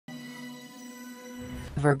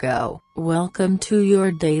Virgo, welcome to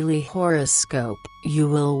your daily horoscope. You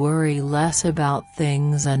will worry less about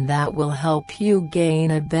things, and that will help you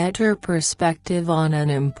gain a better perspective on an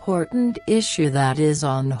important issue that is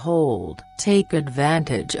on hold. Take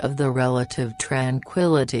advantage of the relative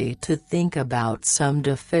tranquility to think about some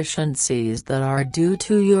deficiencies that are due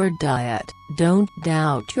to your diet. Don't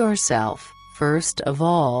doubt yourself. First of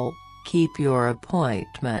all, keep your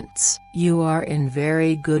appointments. You are in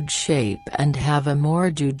very good shape and have a more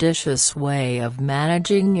judicious way of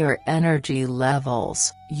managing your energy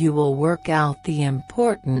levels. You will work out the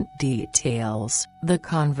important details. The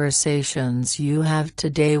conversations you have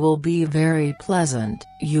today will be very pleasant.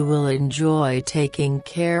 You will enjoy taking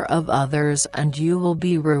care of others and you will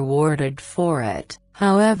be rewarded for it.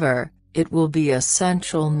 However, it will be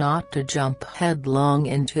essential not to jump headlong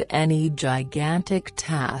into any gigantic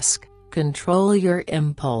task. Control your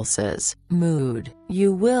impulses. Mood.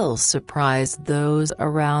 You will surprise those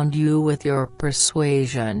around you with your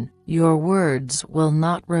persuasion. Your words will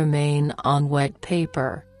not remain on wet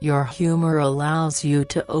paper. Your humor allows you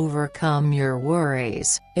to overcome your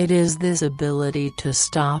worries. It is this ability to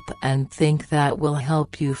stop and think that will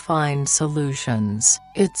help you find solutions.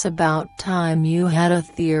 It's about time you had a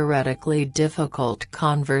theoretically difficult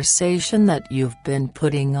conversation that you've been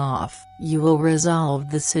putting off. You will resolve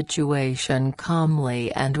the situation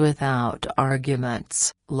calmly and without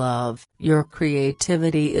arguments. Love. Your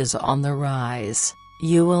creativity is on the rise.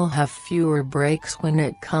 You will have fewer breaks when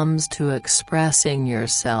it comes to expressing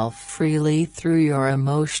yourself freely through your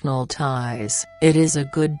emotional ties. It is a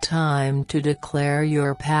good time to declare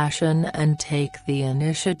your passion and take the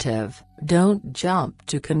initiative. Don't jump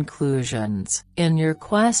to conclusions. In your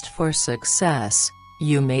quest for success,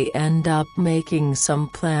 you may end up making some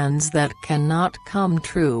plans that cannot come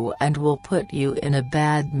true and will put you in a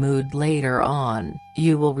bad mood later on.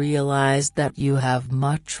 You will realize that you have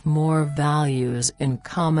much more values in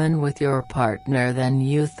common with your partner than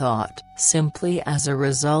you thought, simply as a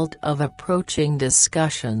result of approaching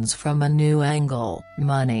discussions from a new angle.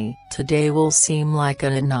 Money. Today will seem like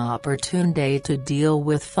an inopportune day to deal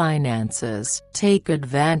with finances. Take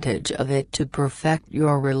advantage of it to perfect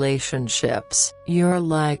your relationships. You're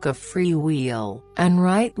like a freewheel, and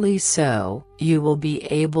rightly so. You will be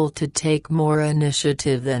able to take more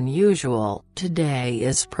initiative than usual. Today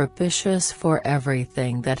is propitious for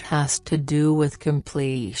everything that has to do with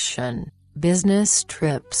completion, business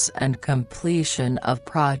trips and completion of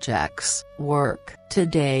projects. Work.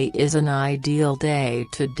 Today is an ideal day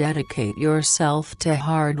to dedicate yourself to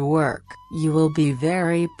hard work. You will be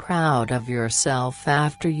very proud of yourself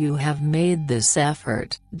after you have made this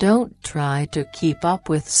effort. Don't try to keep up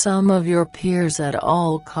with some of your peers at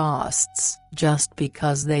all costs. Just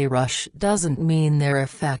because they rush doesn't mean they're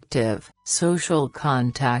effective. Social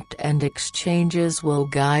contact and exchanges will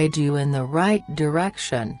guide you in the right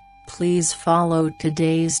direction. Please follow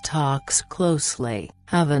today's talks closely.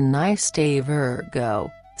 Have a nice day, Virgo.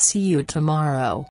 See you tomorrow.